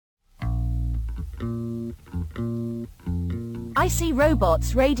IC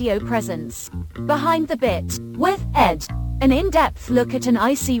Robots Radio presents Behind the Bit with Ed, an in-depth look at an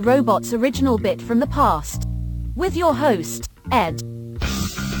IC Robots original bit from the past. With your host, Ed.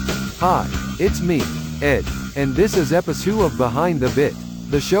 Hi, it's me, Ed, and this is Ep.2 of Behind the Bit,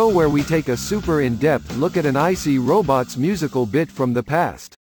 the show where we take a super in-depth look at an IC Robots musical bit from the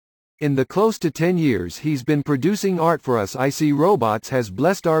past. In the close to 10 years he's been producing art for us, IC Robots has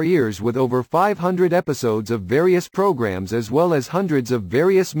blessed our ears with over 500 episodes of various programs as well as hundreds of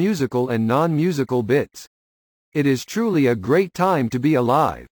various musical and non-musical bits. It is truly a great time to be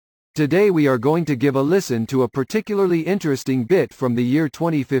alive. Today we are going to give a listen to a particularly interesting bit from the year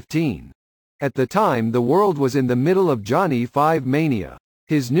 2015. At the time the world was in the middle of Johnny 5 mania.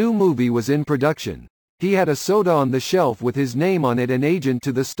 His new movie was in production. He had a soda on the shelf with his name on it and Agent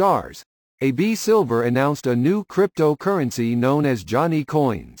to the Stars. AB Silver announced a new cryptocurrency known as Johnny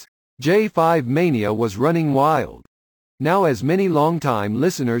Coins. J5 Mania was running wild. Now, as many long-time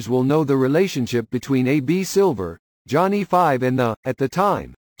listeners will know, the relationship between AB Silver, Johnny 5 and the, at the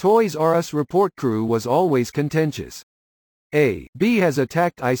time, Toys R Us report crew was always contentious. AB has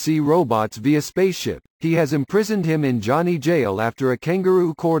attacked IC Robots via spaceship. He has imprisoned him in Johnny Jail after a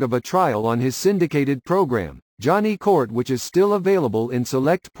kangaroo court of a trial on his syndicated program, Johnny Court, which is still available in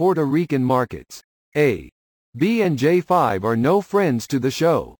select Puerto Rican markets. AB and J5 are no friends to the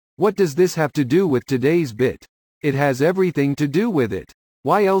show. What does this have to do with today's bit? It has everything to do with it.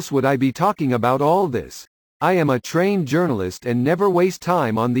 Why else would I be talking about all this? I am a trained journalist and never waste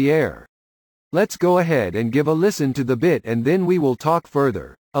time on the air. Let's go ahead and give a listen to the bit and then we will talk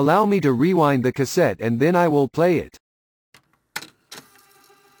further. Allow me to rewind the cassette and then I will play it.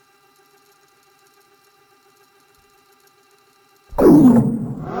 No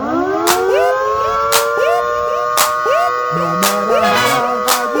matter how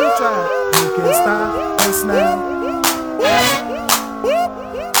hard you try, you can't stop us now.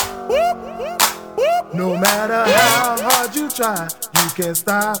 No matter how hard you try, you can't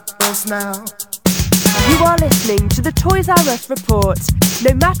stop us now. You are listening to the Toys R Us report.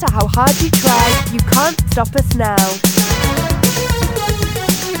 No matter how hard you try, you can't stop us now.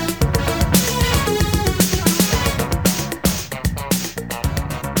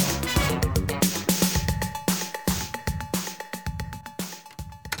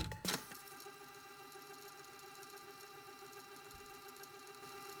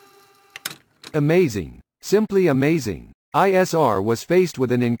 Amazing. Simply amazing. ISR was faced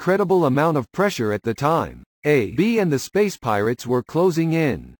with an incredible amount of pressure at the time. AB and the Space Pirates were closing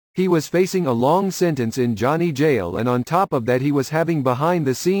in. He was facing a long sentence in Johnny Jail, and on top of that he was having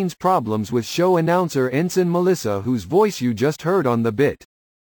behind-the-scenes problems with show announcer Ensign Melissa, whose voice you just heard on the bit.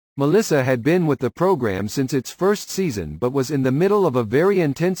 Melissa had been with the program since its first season but was in the middle of a very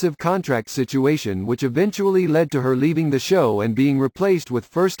intensive contract situation which eventually led to her leaving the show and being replaced with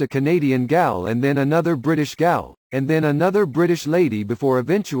first a Canadian gal and then another British gal, and then another British lady before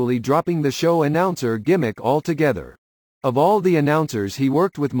eventually dropping the show announcer gimmick altogether. Of all the announcers he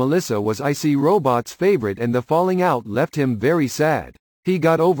worked with, Melissa was IC Robot's favorite, and the falling out left him very sad. He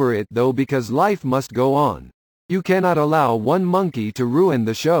got over it though because life must go on. You cannot allow one monkey to ruin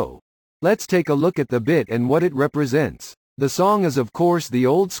the show. Let's take a look at the bit and what it represents. The song is of course the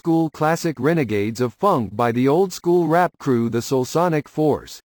old school classic Renegades of Fun by the old school rap crew the Soulsonic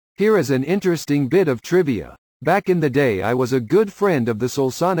Force. Here is an interesting bit of trivia. Back in the day I was a good friend of the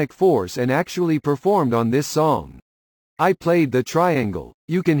Soulsonic Force and actually performed on this song. I played the triangle.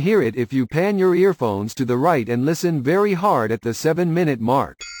 You can hear it if you pan your earphones to the right and listen very hard at the 7-minute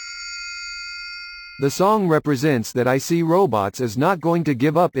mark. The song represents that IC Robots is not going to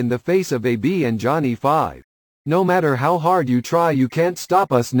give up in the face of AB and Johnny 5. No matter how hard you try, you can't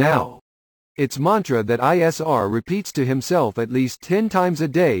stop us now. It's mantra that ISR repeats to himself at least 10 times a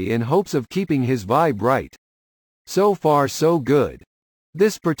day in hopes of keeping his vibe right. So far so good.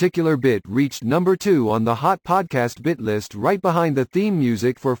 This particular bit reached number 2 on the Hot Podcast bit list, right behind the theme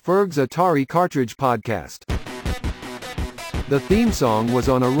music for Ferg's Atari Cartridge podcast. The theme song was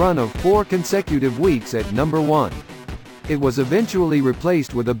on a run of 4 consecutive weeks at number 1. It was eventually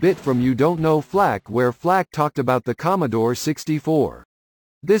replaced with a bit from You Don't Know Flack where Flack talked about the Commodore 64.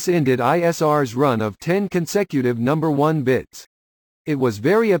 This ended ISR's run of 10 consecutive number 1 bits. It was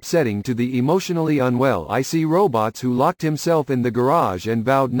very upsetting to the emotionally unwell IC Robots, who locked himself in the garage and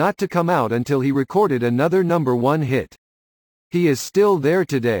vowed not to come out until he recorded another number 1 hit. He is still there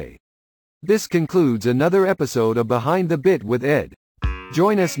today. This concludes another episode of Behind the Bit with Ed.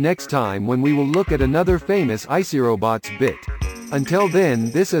 Join us next time when we will look at another famous IC Robots bit. Until then,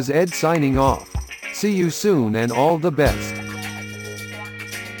 this is Ed signing off. See you soon and all the best.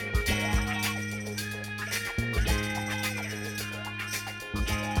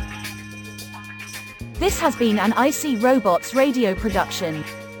 This has been an IC Robots radio production.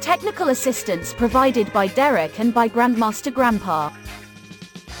 Technical assistance provided by Derek and by Grandmaster Grandpa.